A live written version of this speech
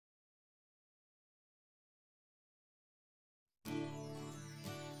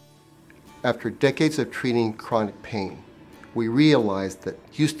After decades of treating chronic pain, we realized that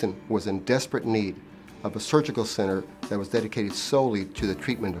Houston was in desperate need of a surgical center that was dedicated solely to the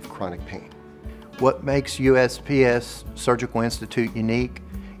treatment of chronic pain. What makes USPS Surgical Institute unique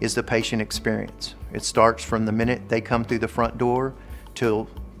is the patient experience. It starts from the minute they come through the front door till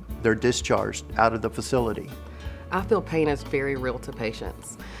they're discharged out of the facility. I feel pain is very real to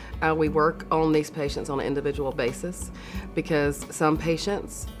patients. We work on these patients on an individual basis because some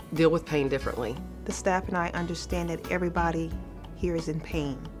patients deal with pain differently. The staff and I understand that everybody here is in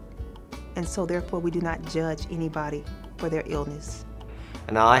pain, and so therefore we do not judge anybody for their illness.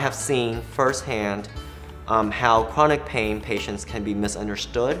 And I have seen firsthand how chronic pain patients can be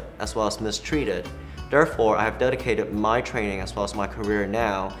misunderstood as well as mistreated. Therefore, I have dedicated my training as well as my career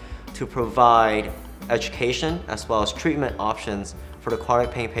now to provide education as well as treatment options for the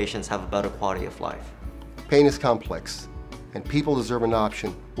chronic pain patients to have a better quality of life. Pain is complex, and people deserve an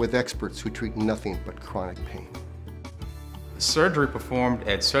option with experts who treat nothing but chronic pain. Surgery performed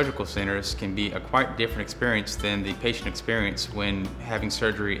at surgical centers can be a quite different experience than the patient experience when having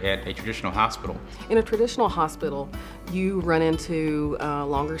surgery at a traditional hospital. In a traditional hospital, you run into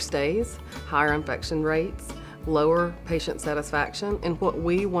longer stays, higher infection rates, lower patient satisfaction, and what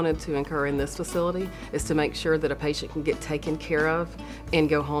we wanted to incur in this facility is to make sure that a patient can get taken care of and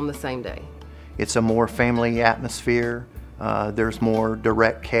go home the same day. It's a more family atmosphere. There's more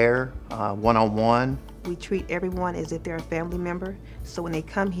direct care, one-on-one. We treat everyone as if they're a family member, so when they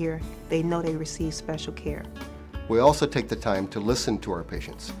come here, they know they receive special care. We also take the time to listen to our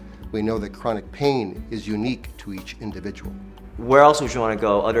patients. We know that chronic pain is unique to each individual. Where else would you want to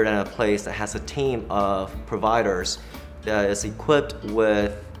go other than a place that has a team of providers that is equipped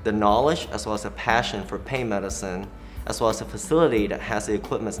with the knowledge as well as a passion for pain medicine, as well as a facility that has the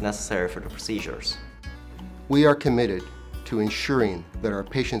equipment necessary for the procedures? We are committed to ensuring that our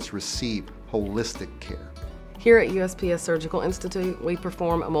patients receive holistic care. Here at USPS Surgical Institute, we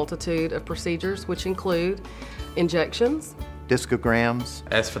perform a multitude of procedures which include injections, discograms.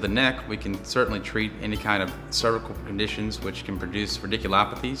 As for the neck, we can certainly treat any kind of cervical conditions which can produce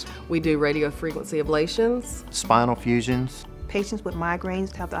radiculopathies. We do radiofrequency ablations, Spinal fusions. Patients with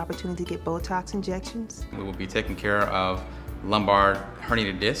migraines have the opportunity to get Botox injections. We will be taking care of lumbar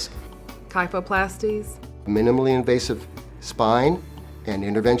herniated disc. kyphoplasties, Minimally invasive spine and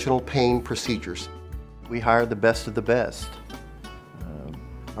interventional pain procedures. We hire the best of the best.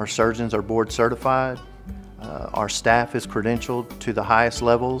 Our surgeons are board certified. Our staff is credentialed to the highest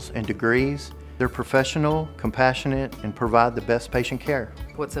levels and degrees. They're professional, compassionate, and provide the best patient care.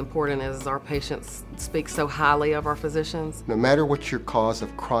 What's important is our patients speak so highly of our physicians. No matter what your cause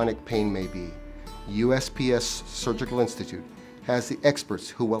of chronic pain may be, USPS Surgical Institute has the experts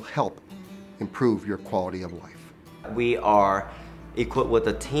who will help improve your quality of life. We are equipped with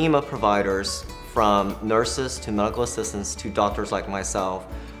a team of providers from nurses to medical assistants to doctors like myself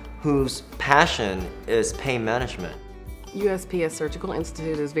whose passion is pain management. USPS Surgical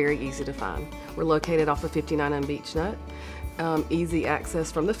Institute is very easy to find. We're located off of 59 on Beech Nut, easy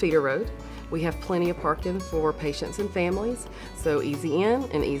access from the feeder road. We have plenty of parking for patients and families, so easy in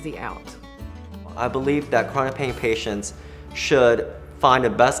and easy out. I believe that chronic pain patients should find the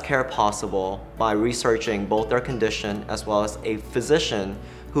best care possible by researching both their condition as well as a physician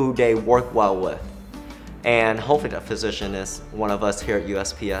who they work well with. And hopefully that physician is one of us here at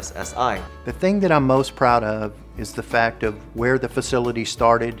USPS SI. The thing that I'm most proud of is the fact of where the facility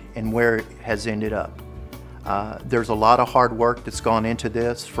started and where it has ended up. There's a lot of hard work that's gone into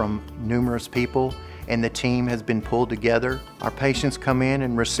this from numerous people, and the team has been pulled together. Our patients come in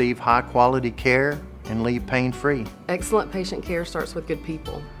and receive high quality care and leave pain-free. Excellent patient care starts with good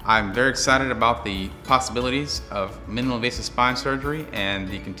people. I'm very excited about the possibilities of minimally invasive spine surgery and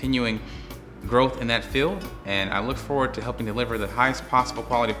the continuing growth in that field, and I look forward to helping deliver the highest possible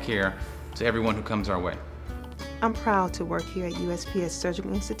quality of care to everyone who comes our way. I'm proud to work here at USPS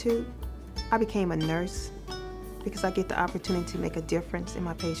Surgical Institute. I became a nurse because I get the opportunity to make a difference in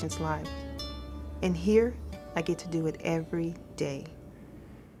my patients' lives. And here, I get to do it every day.